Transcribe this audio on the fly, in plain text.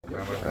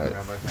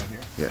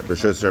Yeah,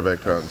 B'Shus Rebbe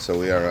Kron. So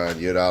we are on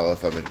Yud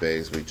Aleph Amid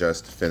Beis. We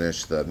just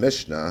finished the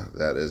Mishnah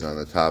that is on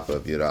the top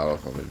of Yud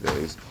Aleph Amid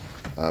Beis.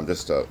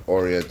 Just to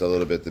orient a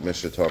little bit, the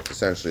Mishnah talked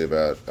essentially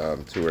about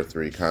two or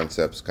three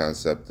concepts.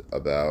 Concept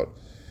about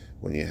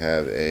when you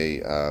have a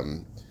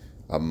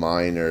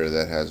minor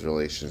that has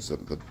relations,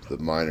 the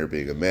minor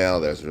being a male,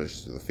 that has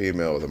relations with a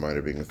female, or the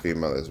minor being a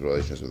female, that has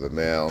relations with a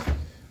male.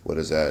 What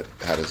is that?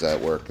 How does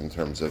that work in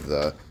terms of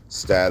the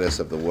status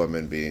of the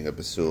woman being a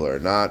basula or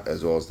not,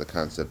 as well as the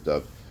concept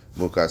of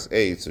mukas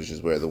eitz, which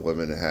is where the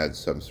woman had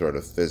some sort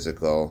of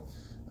physical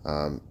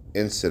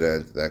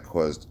incident that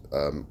caused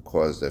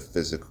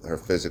her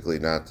physically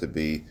not to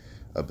be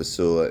a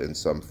basula in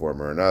some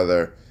form or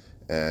another,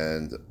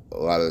 and a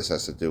lot of this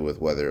has to do with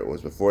whether it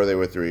was before they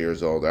were 3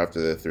 years old, after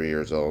they're 3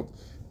 years old,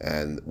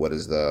 and what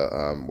does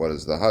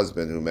the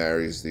husband who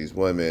marries these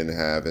women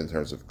have in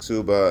terms of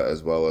ksuba,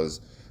 as well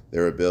as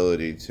their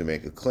ability to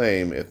make a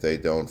claim if they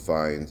don't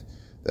find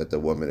that the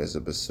woman is a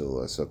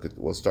basula. So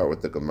we'll start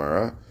with the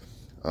Gemara.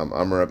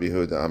 Amar Rabbi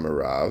Yehuda Amar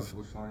Rav.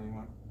 Which line you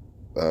want?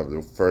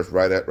 The first,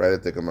 right at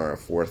the Gemara,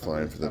 fourth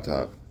line from the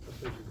top.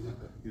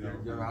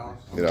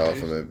 Get all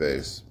from the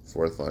base.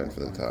 Fourth line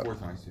from the top.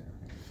 Fourth line, yeah.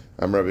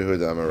 Amar Rabbi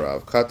Yehuda Amar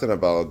Rav. Katan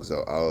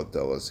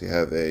abalak. You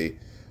have a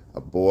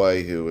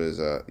boy who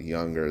is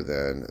younger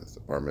than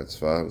bar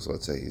mitzvah. So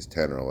let's say he's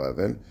 10 or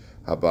 11.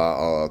 Haba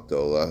al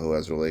Akdola, who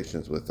has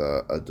relations with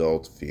an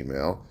adult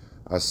female.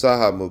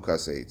 Asaha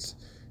mukas eitz.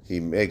 He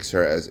makes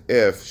her as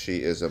if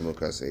she is a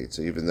mukas eitz.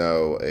 So even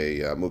though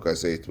a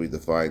mukas eitz we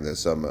define as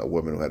some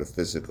woman who had a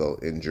physical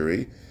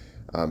injury,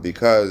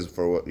 because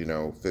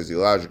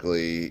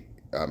physiologically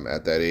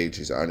at that age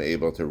he's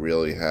unable to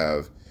really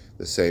have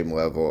the same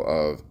level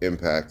of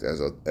impact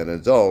as an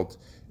adult.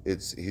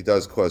 He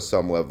does cause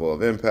some level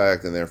of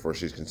impact, and therefore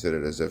she's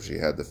considered as if she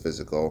had the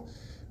physical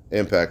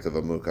impact of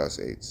a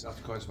mukas eitz. That's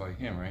caused by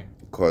him, right?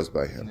 Caused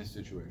by him. In this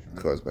situation,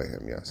 right? Caused by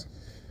him, yes.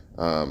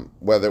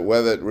 Whether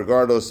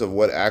regardless of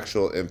what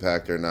actual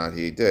impact or not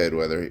he did,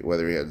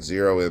 whether he had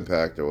zero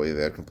impact or whether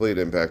he had complete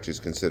impact, she's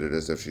considered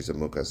as if she's a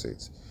mukas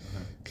eitz.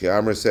 Ki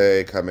Amr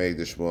say kamei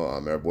d'shmuel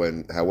Amr.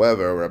 When,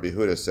 however, Rabbi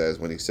Yehuda says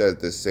when he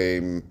said the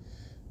same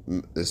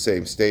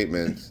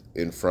statement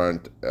in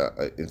front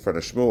of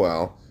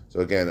Shmuel.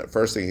 So again,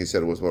 first thing he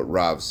said was what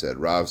Rav said.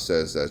 Rav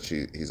says that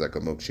she's like a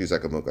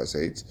mukas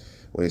eitz.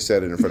 When he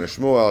said it in front of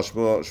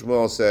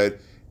Shmuel said,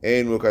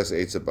 "Ein mukas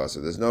eitz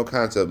abasa." There's no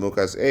concept of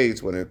mukas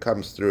eitz when it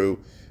comes through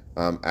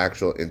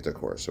actual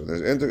intercourse. So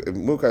there's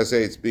mukas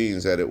eitz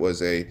means that it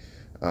was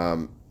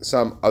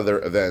some other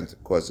event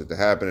caused it to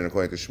happen. And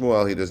according to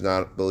Shmuel, he does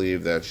not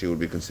believe that she would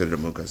be considered a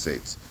mukas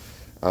eitz.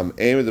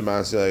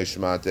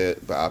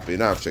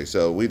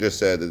 So we just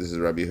said that this is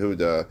Rabbi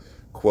Yehuda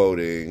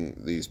quoting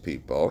these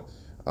people.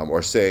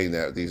 Or saying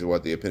that these are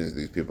what the opinions of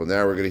these people.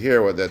 Now we're going to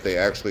hear that they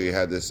actually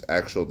had this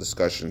actual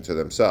discussion to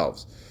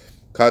themselves.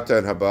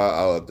 Katan haba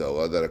al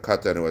adola, that a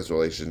katan who has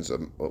relations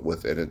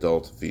with an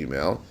adult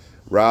female.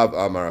 Rav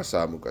amar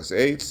asa mukas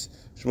eitz.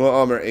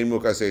 Shmuel amar ein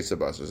mukas eitz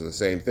abas. It's the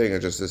same thing,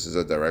 and just this is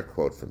a direct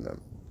quote from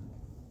them.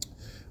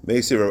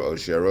 Meisi Rav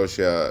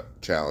Oshia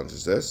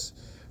challenges this.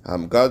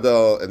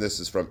 Gadol, and this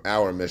is from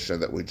our Mishnah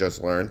that we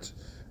just learned.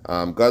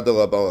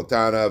 Gadol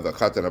abalotana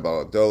v'chatan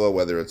abalagdola,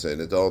 whether it's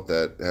an adult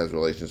that has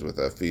relations with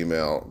a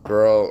female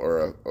girl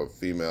or a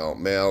female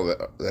male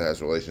that has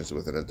relations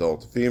with an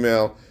adult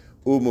female,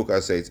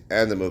 mukas eitz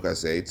and the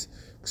mukas eitz,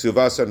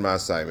 ksuvas and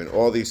masayim. In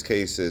all these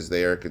cases,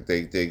 they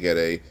get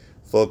a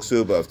full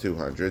ksuba of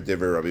 200.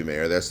 Divrei Rabbi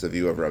Meir. That's the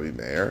view of Rabbi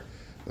Meir.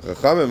 The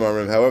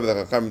Chachamim, however, the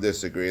Chachamim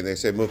disagree, and they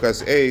say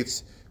mukas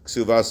eitz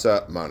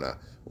ksuvasa mana.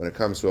 When it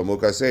comes to a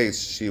mukas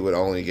eitz, she would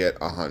only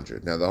get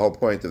 100. Now, the whole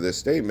point of this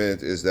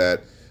statement is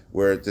that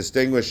we're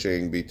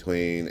distinguishing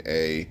between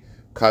a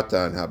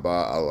katan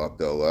haba al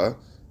abdola,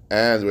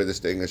 and we're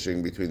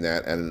distinguishing between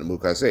that and a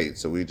mukas eitz.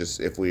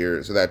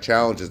 So that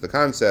challenges the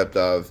concept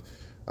of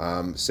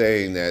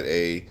saying that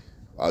a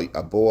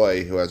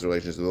boy who has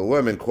relations with a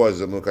woman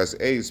causes a mukas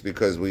eitz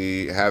because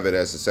we have it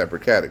as a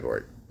separate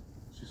category.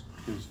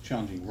 He's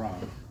challenging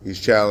Rav. He's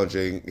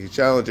challenging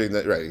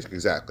that, right?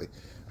 Exactly.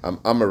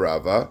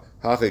 Amarava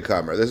hachi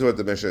kamer. This is what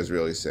the Mishnah is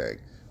really saying.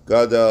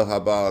 Gadol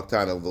haba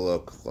tana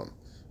v'lo klum.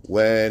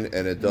 When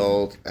an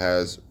adult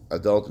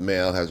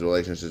male has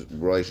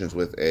relations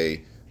with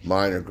a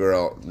minor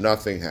girl,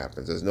 nothing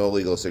happens. There's no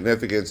legal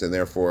significance, and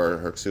therefore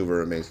her ksuva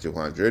remains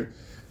 200.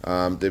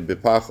 The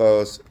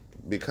bipachos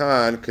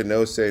bikan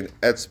kenosein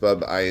etzba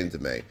b'ayin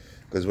demei.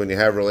 Because when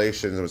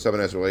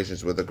someone has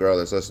relations with a girl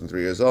that's less than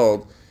 3 years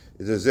old,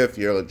 it's as if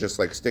you're just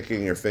like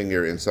sticking your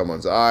finger in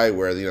someone's eye,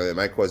 where it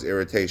might cause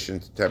irritation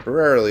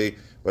temporarily,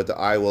 but the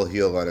eye will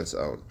heal on its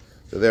own.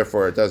 So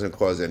therefore, it doesn't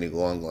cause any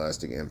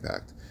long-lasting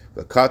impact.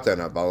 The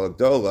katan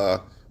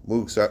abalagdola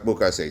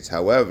mukas eitz.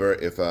 However,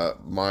 if a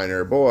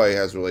minor boy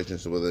has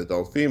relations with an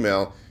adult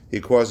female,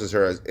 he causes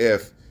her as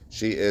if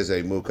she is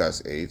a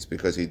mukas eitz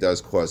because he does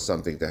cause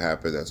something to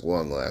happen that's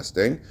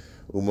long-lasting.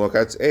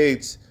 Umukas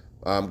eitz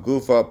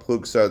Gufa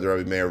plugsa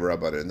Rabbi Meir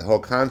Rabbanan. And the whole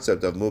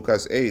concept of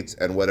mukas eitz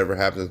and whatever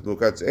happens with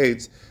mukas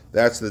eitz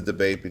That's the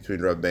debate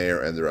between Rab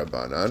Meir and the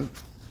Rabbanan.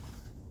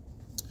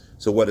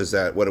 So what is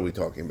that? What are we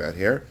talking about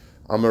here?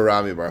 Amar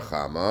Rami Bar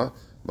Chama,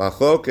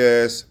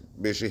 Machlokes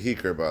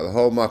B'Shehikirba. The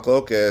whole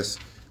Machlokes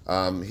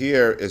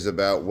here is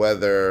about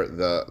whether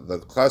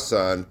the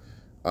Chassan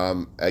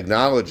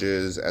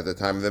acknowledges at the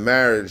time of the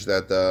marriage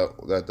that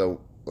the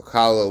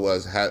Kala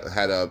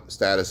had a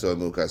status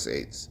of a Mukas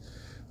Eitz.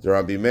 The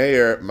Rabbi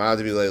Meir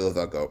Madvi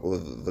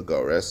the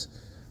Gores.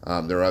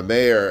 The Rabbi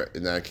Meir,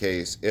 in that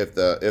case, if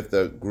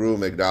the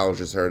groom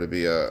acknowledges her to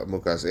be a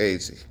Mukas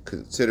Eitz,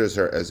 considers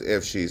her as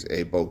if she's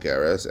a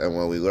Bogeres. And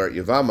when we learned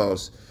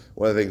Yevamos,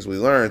 one of the things we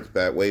learned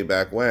way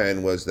back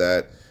when was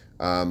that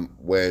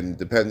when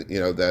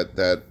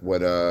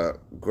a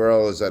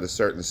girl is at a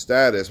certain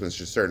status, when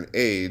she's a certain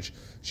age,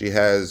 she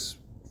has,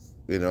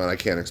 and I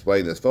can't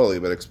explain this fully,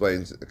 but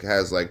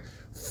has like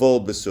full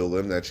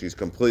basulim, that she's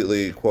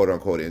completely quote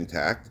unquote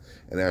intact.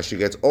 And as she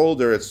gets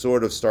older, it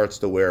sort of starts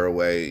to wear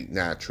away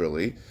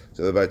naturally.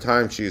 So that by the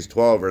time she's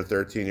 12 or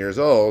 13 years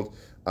old,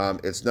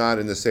 it's not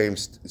in the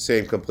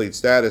same complete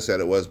status that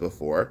it was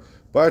before.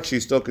 But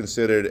she's still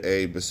considered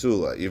a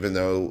basula, even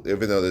though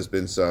there's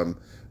been some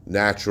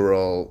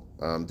natural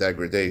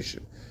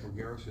degradation.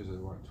 Bulgaris is at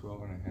what,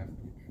 12 and a half?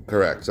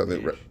 Correct.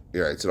 Something.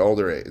 Yeah, it's an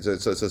older age.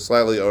 It's a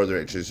slightly older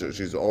age.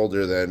 She's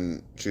older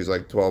than, she's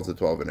like 12 to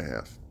 12 and a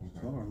half.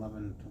 12 or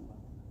 11 to 11.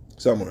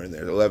 Somewhere in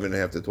there, 11 and a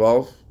half to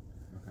 12.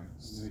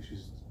 Maybe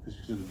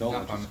she's an adult.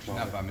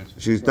 Not by mitzvah.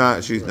 She's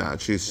not. She's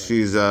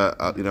a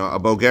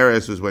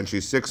Bulgaris was when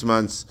she's 6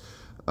 months.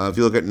 If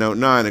you look at note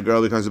 9, a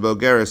girl becomes a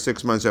Bulgaris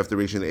 6 months after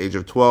reaching the age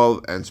of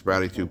 12 and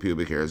sprouting 2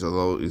 pubic hairs.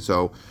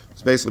 So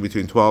it's basically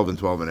between 12 and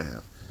 12 and a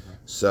half.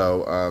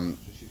 So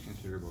She's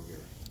considered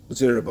Bulgaris.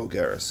 considered a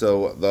Bulgaris.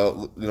 So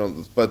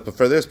but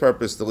for this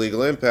purpose, the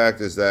legal impact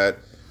is that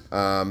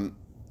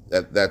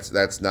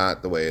that's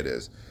not the way it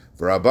is.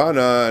 For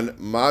Rabbanan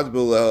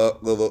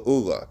madbula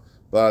ula.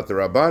 But the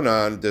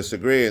Rabbanan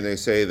disagree, and they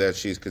say that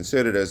she's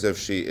considered as if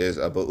she is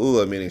a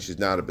ba'ula, meaning she's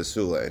not a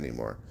basula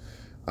anymore.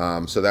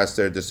 So that's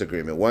their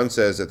disagreement. One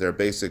says that they're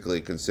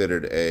basically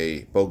considered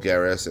a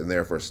bogeres and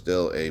therefore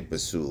still a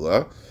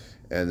basula,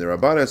 and the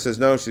Rabbanan says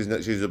no, she's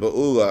a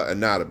ba'ula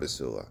and not a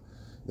basula.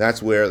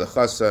 That's where the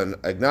Chassan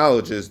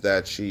acknowledges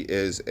that she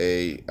is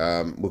a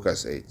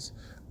mukas eitz.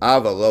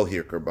 Ava lo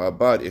hirkerba,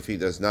 but if he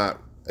does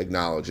not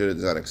acknowledge it,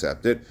 does not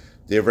accept it,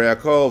 divrei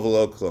hakol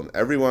v'lo klum.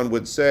 Everyone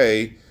would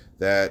say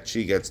that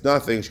she gets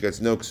nothing, she gets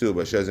no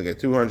ksuba, she doesn't get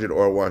 200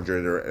 or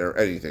 100 or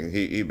anything.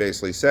 He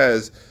basically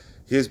says,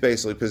 his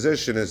basically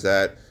position is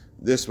that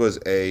this was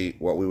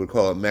what we would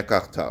call a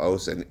mekach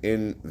ta'os, an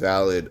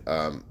invalid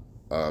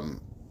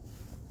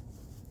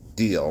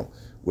deal,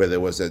 where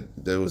there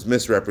was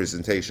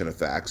misrepresentation of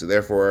facts, and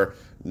therefore,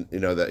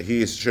 that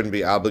he shouldn't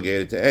be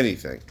obligated to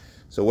anything.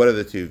 So what are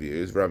the two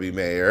views? Rabbi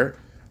Meir,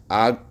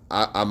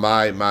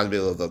 Amai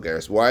Manvila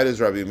Bulgaris. Why does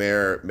Rabbi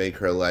Meir make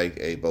her like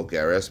a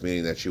Bulgaris,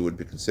 meaning that she would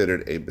be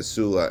considered a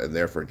basula and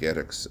therefore get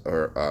her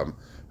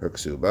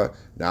ksuba?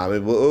 Nami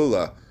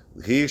Ba'ula.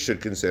 He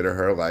should consider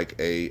her like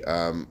a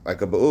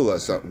ba'ula.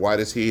 So why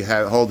does he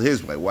hold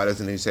his way? Why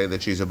doesn't he say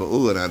that she's a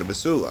ba'ula, not a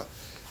basula?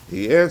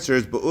 He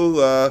answers,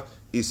 ba'ula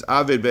is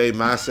avid be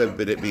masev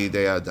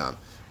b'idei adam.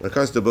 When it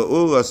comes to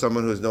ba'ula,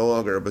 someone who's no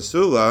longer a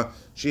basula,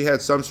 she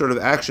had some sort of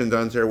action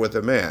done to her with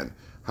a man.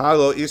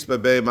 Halo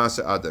isba be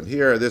masa adam.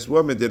 Here, this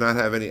woman did not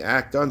have any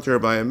act done to her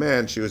by a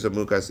man. She was a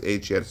mukas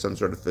eitz. She had some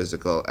sort of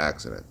physical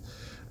accident.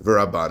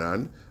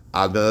 V'Rabbanan.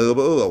 Why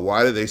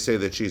do they say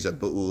that she's a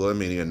ba'ula,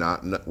 meaning a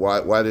not?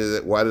 Why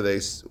do they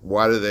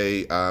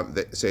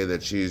say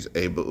that she's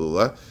a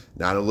ba'ula,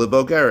 not a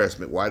libogeres?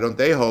 Why don't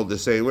they hold the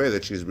same way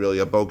that she's really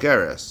a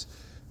bogeres,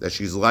 that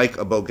she's like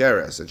a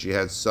bogeres, and she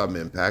had some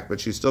impact, but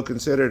she's still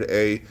considered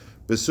a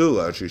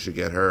basula? She should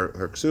get her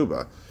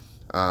ksuba.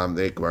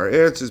 The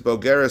Gemara answers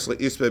bogeres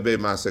leisbe be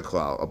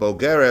maseklal. A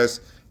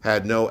bogeres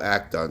had no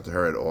act done to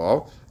her at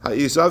all.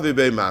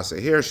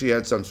 Here she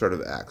had some sort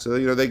of act. So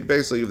they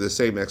basically give the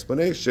same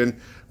explanation,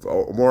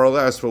 more or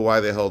less, for why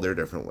they hold their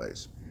different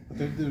ways.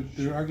 But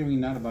they're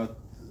arguing about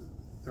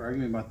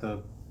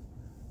the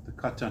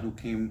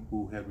katan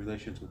who had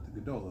relations with the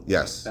gedolah.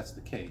 Yes, that's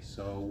the case.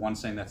 So one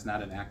saying that's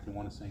not an act, and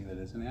one is saying that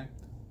is an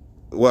act.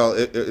 Well,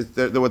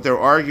 what they're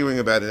arguing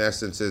about in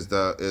essence is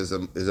a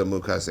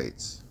mukas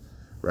eitz,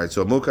 right?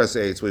 So a mukas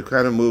eitz, we've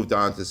kind of moved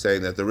on to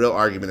saying that the real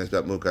argument is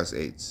about mukas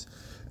eitz,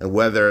 and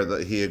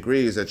whether he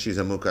agrees that she's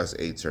a mukas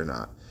eitz or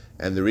not.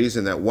 And the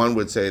reason that one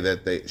would say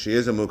that she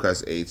is a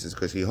mukas eitz is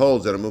because he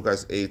holds that a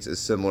mukas eitz is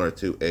similar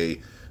to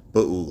a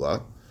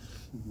ba'ula,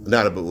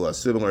 not a ba'ula,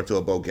 similar to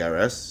a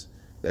bogeres,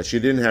 that she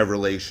didn't have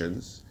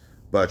relations,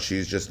 but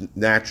she's just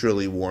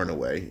naturally worn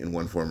away in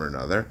one form or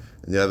another.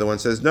 And the other one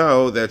says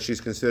no, that she's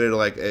considered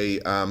like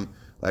a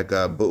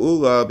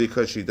ba'ula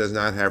because she does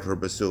not have her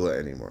basula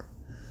anymore.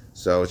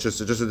 So it's just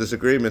a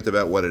disagreement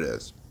about what it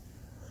is.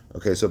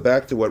 Okay, so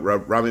back to what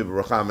Rami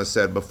Bar Chama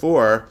said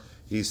before.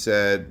 He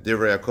said,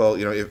 Divrei Hakol,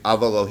 if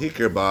avalo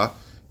hikirba,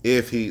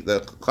 if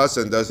the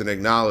chassan doesn't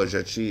acknowledge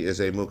that she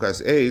is a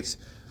mukas eitz,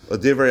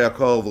 Divrei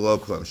Hakol v'lo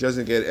klum, she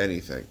doesn't get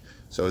anything.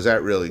 So is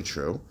that really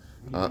true?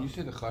 When you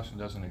say the chassan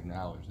doesn't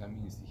acknowledge, that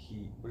means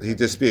that He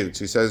disputes.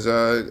 He says,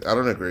 I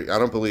don't agree. I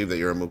don't believe that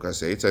you're a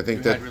mukas eitz. I think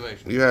You that had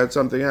relations. you had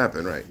something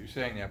happen, right? You're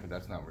saying that, but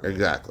that's not really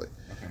Exactly.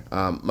 Okay.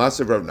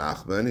 Masav Rav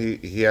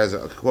Nachman, he has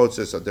quotes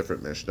this a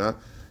different Mishnah.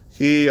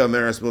 He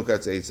omeres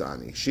mukas eitz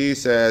ani. She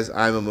says,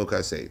 I'm a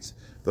mukas eitz.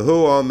 But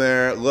who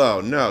omer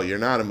lo? No, you're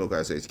not a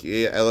mukas eitz.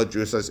 Ki ela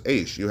drusas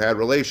eish. You had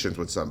relations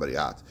with somebody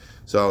at.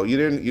 So you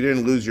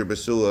didn't lose your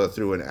basula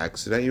through an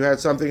accident. You had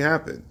something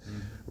happen.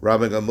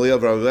 Rabbi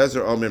Gamliel, Rabbi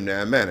Lezer, Omrim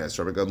Ne'amenes.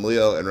 Rabbi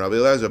Gamliel and Rabbi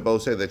Lezer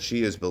both say that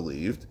she is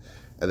believed,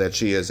 and that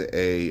she is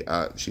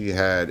she's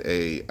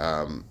a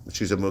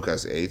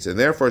mukas eitz, and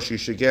therefore she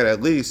should get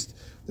at least,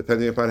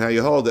 depending upon how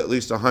you hold, at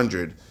least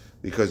 100,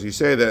 because you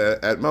say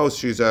that at most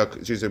she's a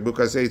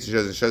mukas eitz, she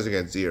doesn't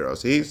get 0.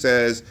 So he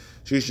says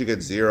she should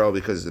get 0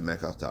 because of the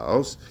mekach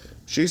taos.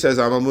 She says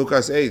I'm a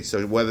mukas eitz,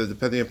 so whether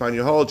depending upon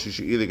your hold, she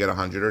should either get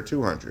 100 or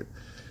 200.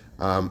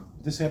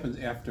 This happens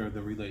after the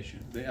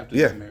relation. After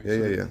Yeah, the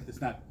marriage. yeah.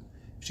 It's not.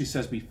 If she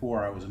says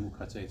before I was a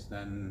mukas eitz,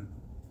 then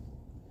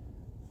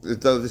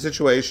The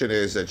situation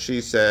is that she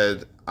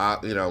said,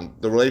 the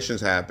relations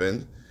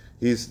happened.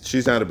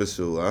 She's not a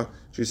basula.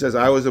 She says,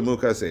 I was a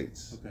mukas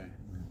eitz, okay,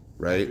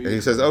 right? And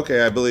he says,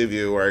 okay, I believe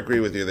you, or I agree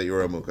with you that you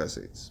were a mukas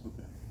eitz.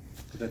 okay.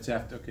 But that's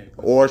after. Okay.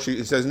 But Or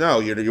he says, no,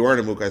 you weren't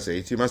a mukas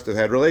eitz. You must have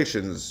had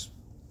relations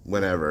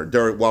whenever,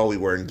 while we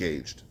were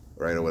engaged,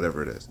 right, or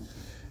whatever it is.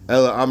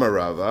 Ela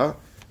amarava,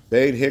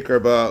 bein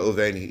hikarba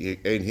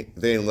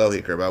uvein lo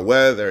hikarba,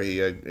 whether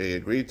he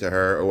agreed to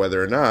her or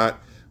whether or not.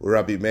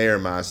 Rabbi Meir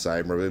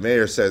Masai. Rabbi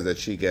Meir says that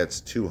she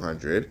gets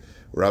 200.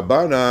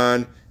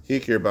 Rabbanan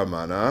hikir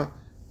bamana.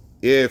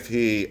 If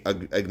he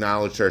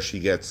acknowledged her, she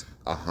gets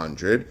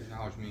 100.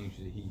 Acknowledge means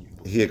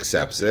that He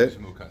accepts it. as a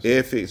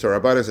mukas. So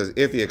Rabbanan says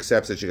if he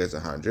accepts it, she gets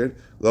 100.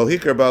 Lo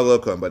hikir ba lo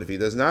kum. But if he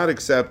does not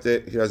accept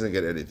it, he doesn't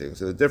get anything.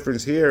 So the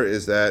difference here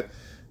is that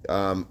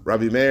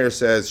Rabbi Meir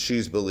says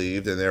she's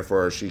believed and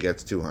therefore she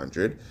gets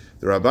 200.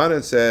 The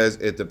Rabbanan says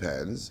it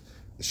depends.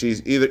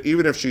 She's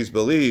even if she's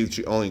believed,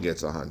 she only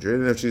gets 100,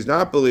 and if she's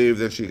not believed,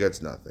 then she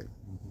gets nothing.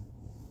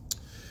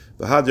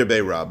 The Hadr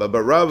Bey Rabba,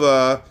 but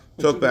Rabba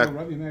took back.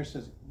 Rabbi Meir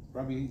says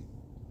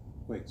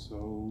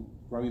So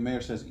Rabbi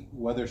Meir says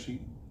whether she.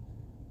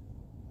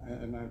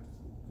 I'm not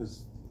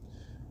because.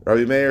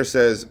 Rabbi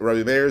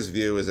Meir's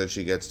view is that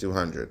she gets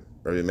 200.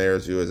 Rabbi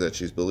Meir's view is that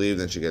she's believed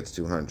and she gets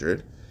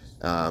 200.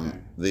 Okay.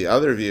 The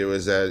other view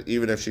is that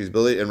even if she's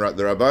believed, and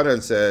the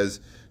Rabbanan says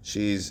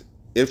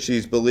if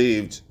she's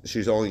believed,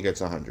 she only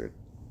gets 100.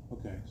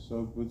 Okay,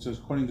 so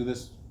according to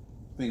this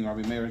thing,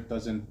 Rabbi Meir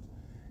doesn't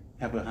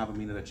have a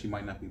meaning that she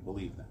might not be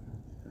believed. Then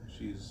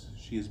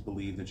she is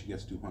believed and she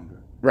gets 200.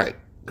 Right.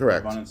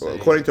 Correct. Well,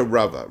 according to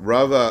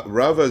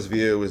Rava's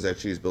view is that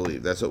she's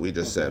believed. That's what we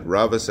just said.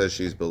 Rava says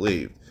she's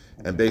believed,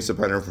 and based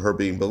upon her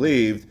being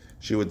believed,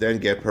 she would then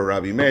get per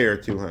Rabbi Meir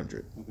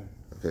 200.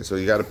 Okay, so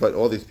you got to put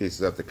all these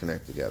pieces up to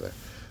connect together.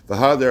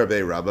 V'hadar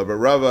Bey Rava, but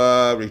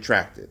Rava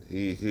retracted.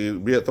 He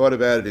thought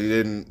about it. He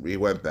didn't. He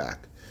went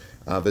back.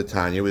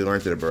 V'tanya, we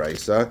learned in the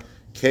Baraisa.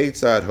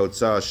 Ketzad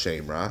Hotzah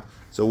Shemra.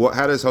 So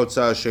how does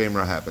Hotzah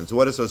Shemra happen? So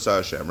what is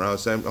Hotzah Shemra?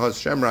 Hotzah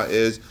Shemra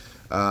is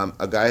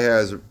a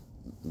guy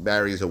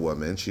marries a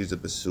woman. She's a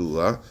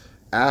basula.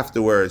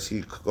 Afterwards,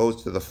 he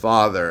goes to the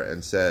father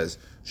and says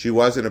she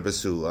wasn't a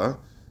basula,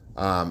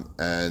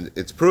 and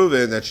it's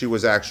proven that she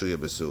was actually a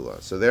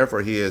basula. So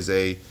therefore,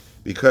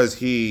 because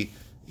he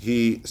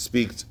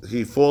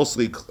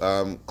falsely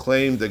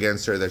claimed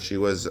against her that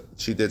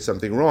she did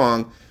something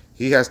wrong.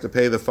 He has to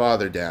pay the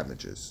father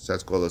damages. So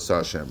that's called a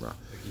Hotzah Shemra. Like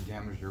he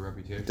damaged her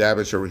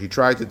reputation. He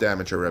tried to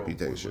damage her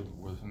reputation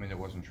With something that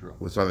wasn't true.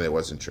 with something that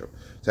wasn't true.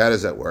 So how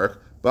does that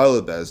work?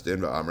 Balu Bezdin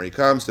v'Amr. He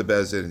comes to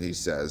Bezdin and he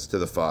says to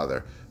the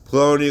father,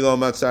 Ploni lo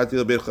matzati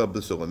l'bircha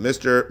b'sulim.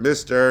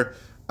 Mister,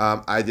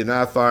 I did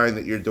not find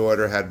that your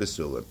daughter had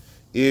b'sulim.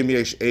 Im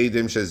yesh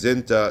edim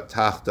shezinta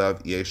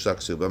tachtav yesh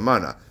laksuba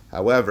mana.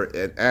 However,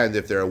 and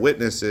if there are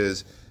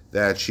witnesses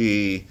that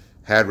she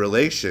had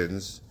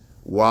relations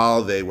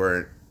while they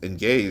were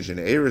engaged in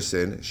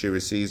Erisin, she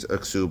receives a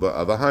ksuba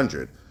of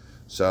 100.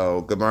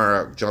 So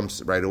Gemara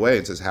jumps right away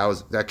and says,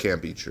 that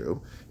can't be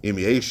true. If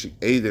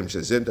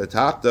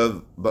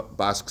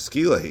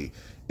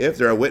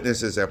there are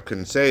witnesses that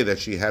can say that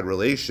she had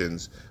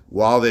relations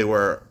while they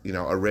were,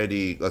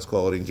 already, let's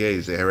call it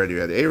engaged, they already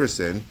had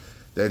Erisin,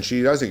 then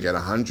she doesn't get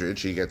 100,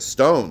 she gets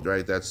stoned,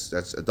 right? That's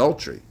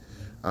adultery.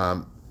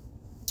 What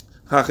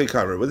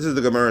this is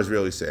the Gemara is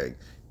really saying.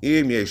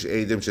 If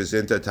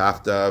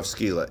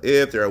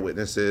there are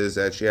witnesses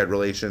that she had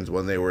relations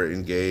when they were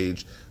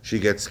engaged, she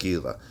gets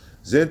skila.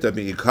 Zinta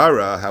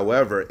mi'ikara,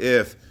 however,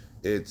 if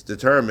it's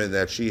determined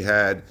that she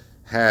had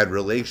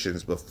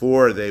relations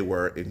before they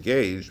were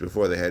engaged,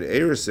 before they had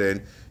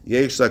erisin,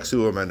 yesh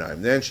laksua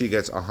manayim, then she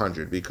gets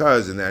 100,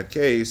 because in that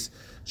case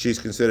she's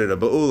considered a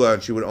ba'ula,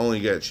 and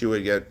she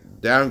would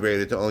get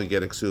downgraded to only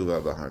get a ksuva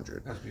of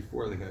 100. That's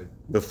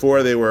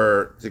before they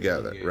were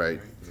together, engaged, right?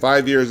 right?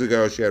 5 years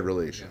ago she had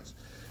relations.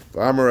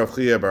 Amar Rav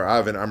Chia bar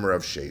Avin, Amar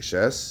Rav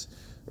Sheshes.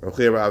 Rav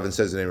Chia bar Avin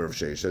says the name of Rav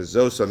Sheshes.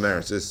 Zosa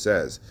Maris, this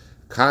says,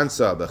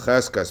 Kansa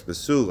b'cheskas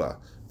besula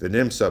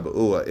v'nimsa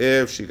b'ula.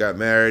 If she got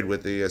married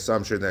with the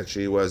assumption that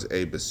she was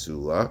a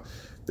besula,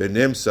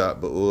 v'nimsa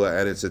b'ula,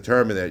 and it's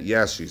determined that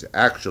yes, she's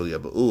actually a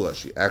b'ula,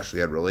 she actually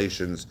had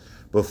relations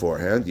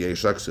beforehand,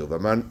 yesh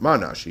laksuva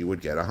mana, she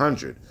would get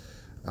 100.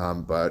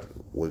 But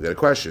we're going to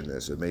question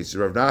this. It makes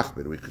Rav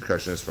Nachman. We could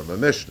question this from a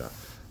Mishnah.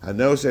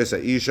 Hano says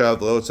Aisha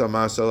v'lotza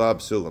masala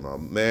b'sulam. A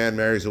man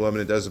marries a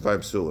woman and doesn't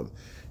find b'sulam.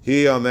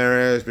 He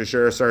marries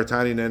b'shir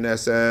sartani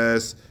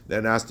neneses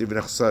nenasti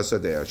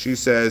v'nechsasadeo. She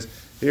says,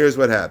 here's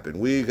what happened.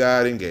 We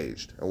got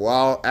engaged. And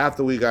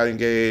after we got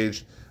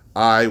engaged,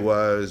 I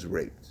was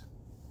raped.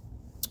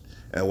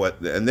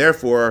 And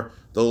therefore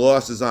the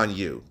loss is on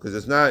you because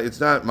it's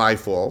not my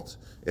fault.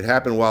 It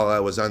happened while I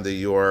was under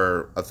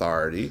your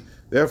authority.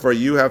 Therefore,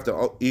 you have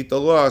to eat the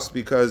loss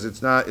because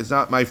it's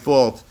not my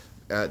fault.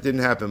 It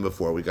didn't happen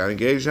before we got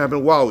engaged. It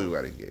happened while we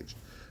got engaged.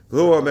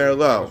 Who Omer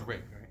Lo?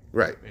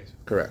 Right,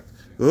 correct.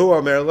 Who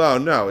Omer Lo?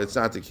 No, it's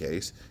not the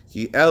case.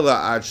 Ki ella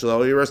ad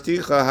shlo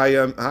yirasticha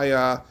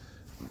haya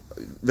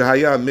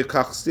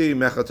mikachsi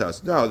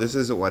mechatas. No, this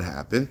isn't what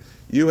happened.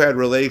 You had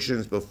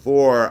relations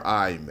before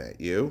I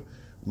met you.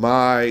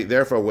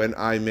 Therefore, when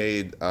I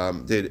did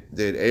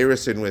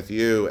Erison with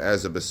you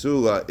as a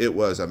basula, it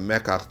was a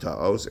mekach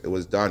ta'os. It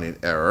was done in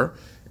error,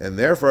 and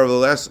therefore the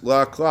less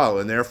la klal,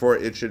 and therefore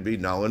it should be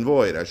null and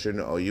void. I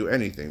shouldn't owe you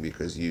anything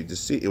because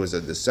it was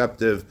a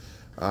deceptive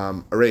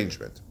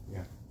arrangement.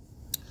 Yeah.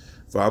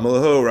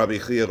 V'amalahu Rabbi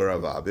Chia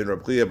Rabin.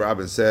 Rabbi Chia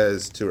Rabin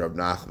says to Rav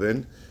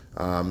Nachman,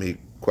 he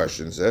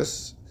questions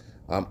this.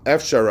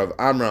 Efshar Rav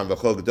Amram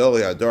v'chol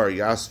gedolei ador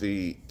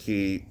yasvi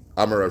ki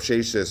amar Rav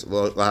Sheshis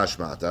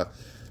lahashmata.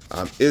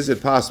 Is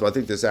it possible? I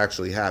think this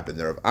actually happened.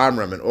 There, Rav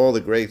Amram and all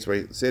the greats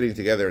were sitting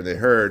together, and they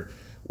heard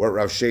what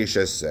Rav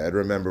Sheshes said.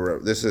 Remember,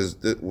 this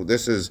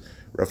is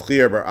Rav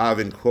Chia bar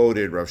Avin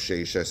quoted Rav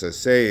Sheshes as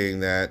saying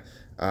that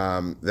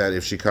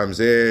if she comes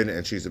in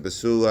and she's a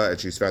basula and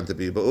she's found to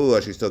be a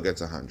ba'ula, she still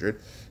gets 100.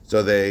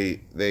 So they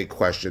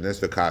question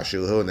this,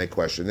 v'kashilhu, and they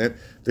question it.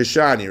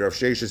 Vishani, Rav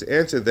Sheshes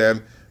answered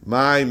them,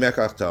 my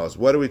mekach taos.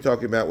 What are we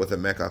talking about with a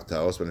mekach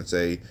taos when it's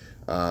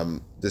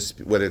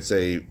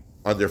a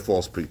under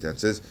false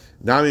pretenses?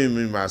 Nami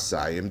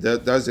mimasayim.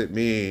 Does it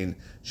mean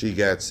she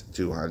gets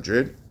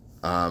 200?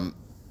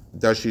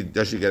 Does she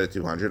get a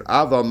 200?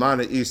 Aval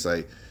mana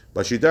isay,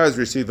 but she does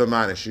receive a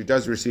mana. She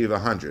does receive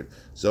 100.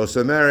 So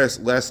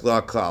Samaris less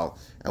la kal.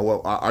 And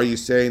what are you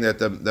saying that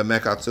the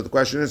mekach? So the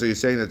question is, are you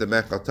saying that the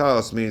mekach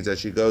taos means that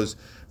she goes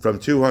from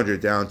 200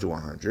 down to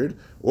 100,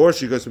 or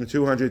she goes from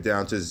 200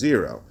 down to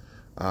 0?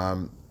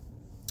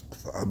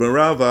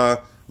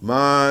 Marava.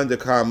 Man the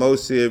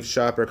kamosiv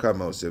shaper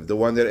kamosiv. The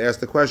one that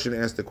asked the question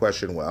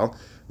well.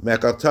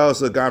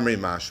 Mekatos legamri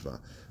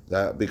mashma.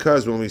 That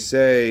because when we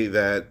say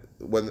that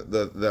when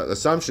the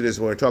assumption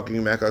is when we're talking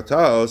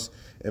mekatos,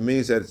 it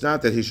means that it's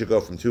not that he should go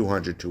from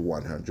 200 to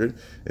 100.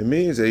 It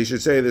means that he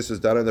should say this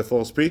was done under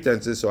false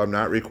pretenses, so I'm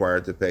not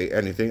required to pay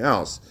anything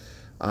else.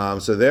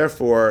 So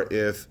therefore,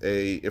 if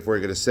we're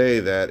going to say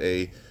that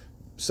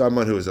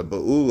someone who is a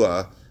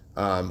ba'ula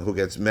who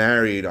gets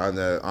married on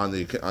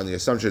the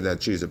assumption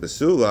that she's a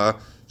basula,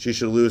 she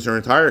should lose her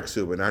entire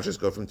ksuba, not just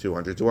go from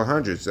 200 to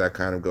 100. So that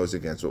kind of goes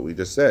against what we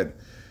just said.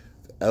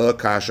 Ela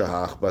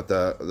kashahach, but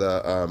the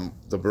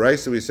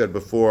baraisa we said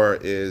before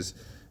is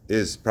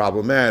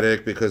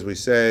problematic because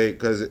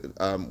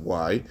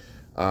why?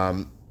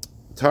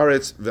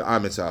 Taritz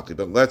v'amitzaki.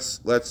 But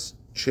let's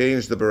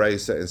change the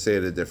baraisa and say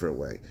it a different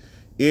way.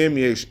 Im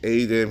yesh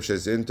edim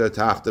shezinta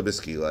tachta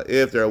beskila.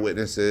 If there are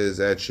witnesses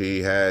that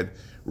she had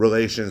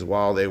relations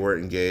while they were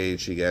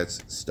engaged, she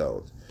gets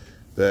stoned.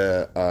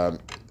 But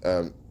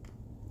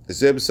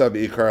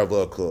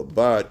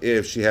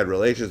if she had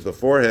relations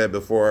beforehand,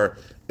 before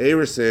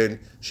Erison,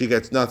 she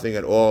gets nothing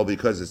at all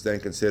because it's then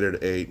considered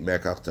a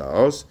mekach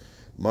ta'os.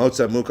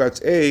 Motza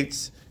mukatz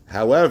eitz.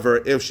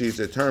 However, if she's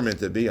determined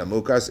to be a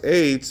mukas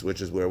eitz,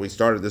 which is where we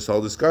started this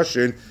whole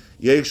discussion,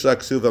 yesh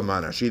laksuva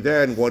mana. She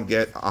then would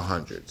get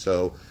 100.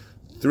 So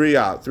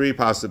three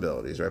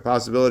possibilities, right?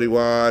 Possibility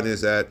one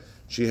is that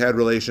she had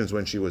relations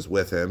when she was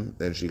with him,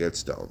 then she gets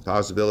stoned.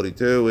 Possibility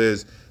two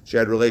is she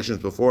had relations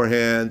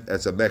beforehand,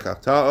 that's a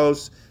mekach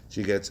ta'os,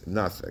 she gets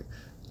nothing.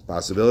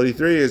 Possibility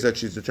three is that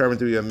she's determined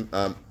to be a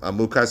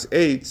mukas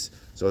eitz,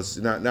 so it's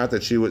not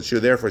that she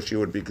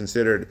would be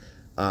considered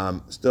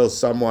still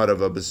somewhat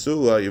of a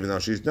basula, even though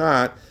she's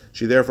not.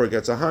 She therefore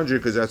gets 100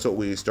 because that's what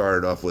we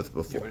started off with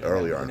before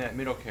earlier on. In that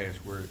middle case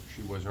where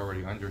she was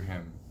already under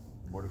him,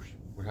 what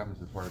happens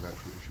to the part about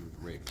she was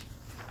raped?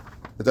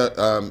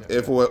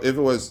 If it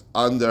was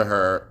under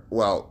her,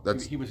 well,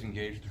 that's he was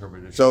engaged to her.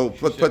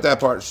 But put that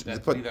part.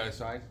 Leave that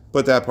aside.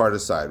 Put that part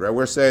aside, right?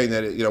 We're saying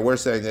that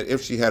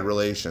if she had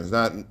relations,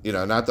 not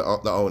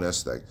the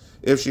onus thing.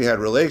 If she had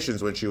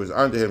relations when she was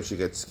under him, she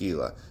gets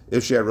skila.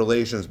 If she had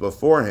relations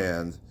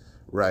beforehand,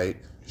 right?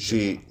 It's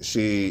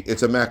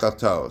a mekach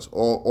ta'os.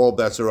 All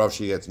bets are off.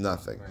 She gets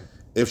nothing. Right.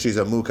 If she's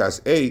a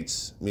mukas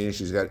eitz, meaning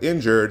she's got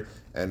injured,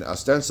 and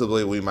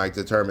ostensibly we might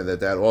determine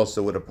that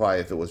also would apply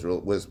if it was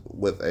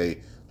with a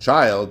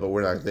child, but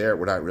we're not there.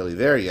 We're not really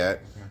there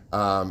yet.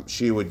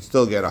 she would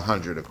still get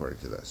 100 according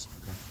to this.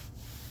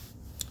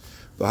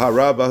 But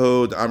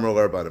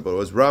it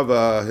was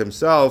Rava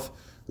himself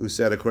who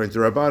said, according to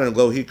Rabbanan,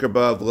 lo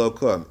hikarba v'lo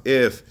kum.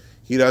 If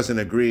he doesn't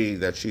agree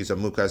that she's a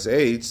mukas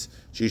eitz,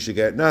 she should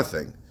get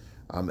nothing.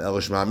 But no,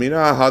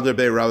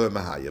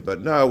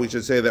 we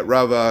should say that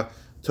Rava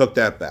took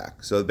that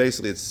back. So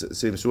basically, it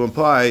seems to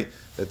imply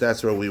that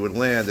that's where we would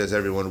land, as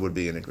everyone would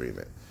be in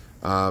agreement.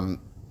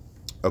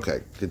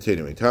 Okay,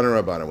 continuing. Tana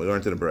Rabbanan, we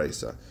learned in the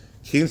Brisa.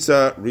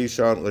 Kinsa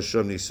Rishon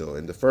L'Shum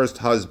Nisuin. The first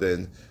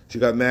husband, she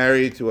got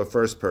married to a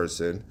first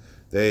person.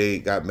 They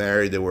got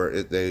married.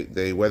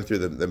 They went through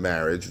the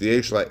marriage.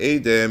 V'yeshla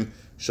Edim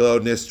Shelo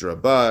Nistra.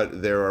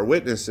 But there are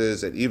witnesses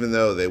that even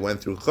though they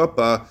went through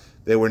chuppah,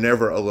 they were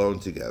never alone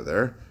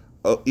together.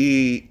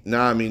 I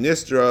Nami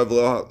Nistra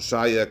V'lo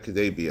Shaya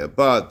Kedebia.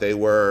 But they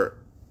were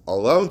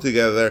alone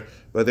together.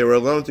 But they were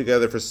alone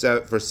together for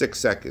 6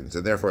 seconds,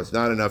 and therefore it's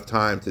not enough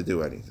time to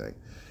do anything.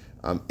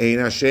 The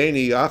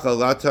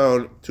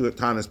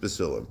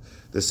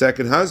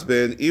second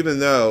husband, even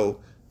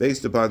though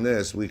based upon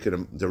this we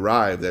could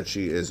derive that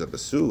she is a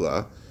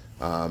basula,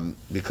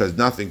 because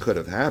nothing could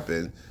have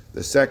happened,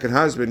 the second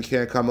husband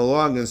can't come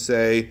along and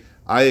say,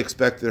 I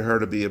expected her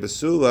to be a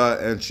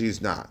basula and she's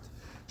not.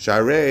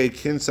 Sharei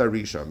kinsa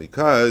rishon,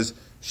 because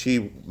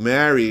she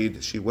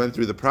went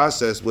through the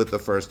process with the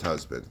first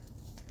husband.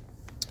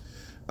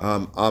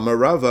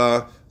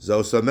 Amarava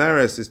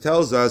Zosameres, this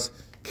tells us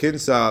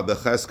Kinsa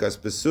becheskas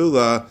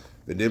besula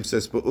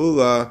v'nimses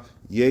beula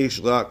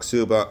yesh la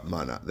ksuba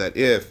mana. That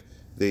if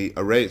the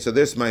array, so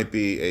this might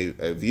be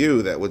a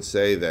view that would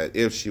say that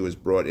if she was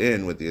brought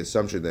in with the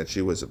assumption that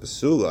she was a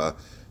basula,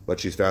 but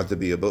she's found to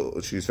be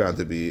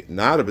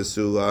not a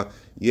basula,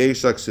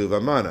 yesh la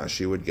ksuva mana,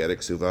 she would get a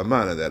ksuva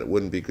mana, that it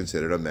wouldn't be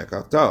considered a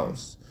mekach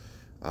taos.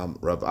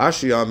 Rav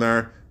Ashi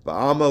Amar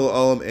ba'amal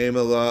olam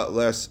emela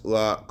les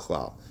la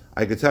klal.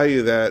 I could tell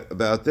you that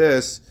about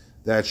this,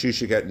 that she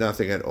should get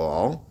nothing at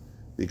all,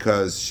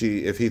 because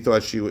if he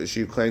thought she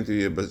claimed to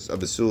be a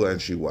basula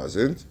and she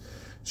wasn't.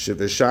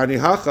 Shivishani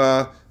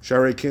hacha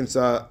shari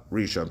kinsa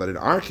risha. But in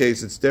our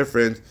case, it's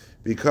different,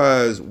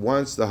 because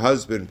once the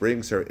husband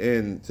brings her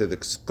into the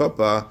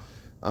skupa,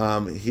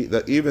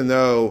 even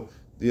though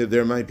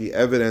there might be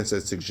evidence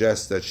that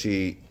suggests that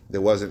there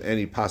wasn't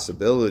any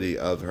possibility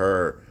of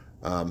her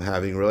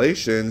having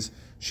relations,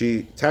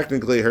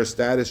 technically her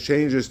status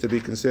changes to be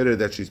considered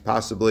that she's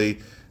possibly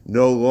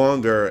no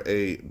longer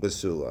a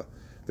basula.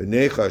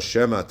 V'necha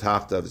shema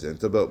tachtav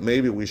zinta. But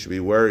maybe we should be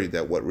worried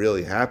that what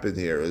really happened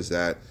here is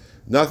that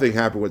nothing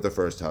happened with the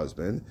first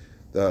husband.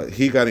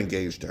 He got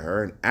engaged to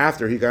her, and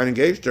after he got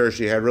engaged to her,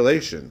 she had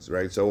relations,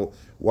 right? So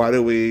why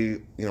do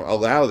we,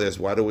 allow this?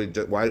 Why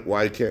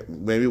can't?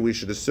 Maybe we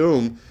should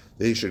assume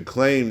that he should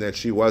claim that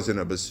she wasn't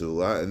a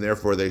basula, and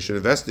therefore they should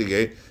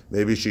investigate.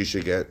 Maybe she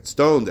should get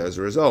stoned as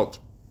a result.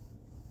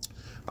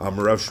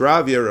 Rav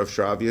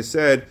Shravia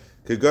said,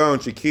 Kagon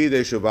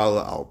Shikide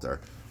Shuvala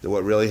Altar.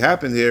 What really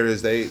happened here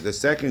is the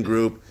second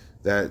group,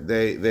 that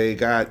they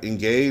got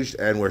engaged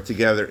and were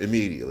together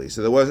immediately.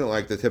 So there wasn't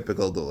like the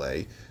typical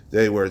delay.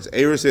 They were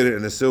Erusin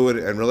and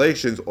Asuid and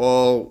relations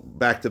all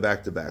back to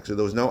back to back. So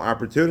there was no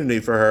opportunity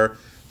for her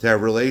to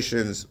have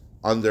relations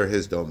under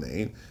his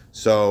domain.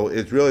 So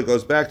it really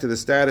goes back to the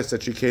status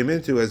that she came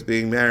into as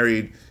being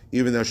married,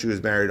 even though she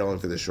was married only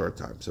for this short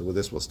time. So with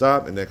this we'll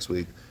stop, and next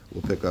week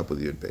we'll pick up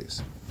with Yud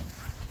Beis.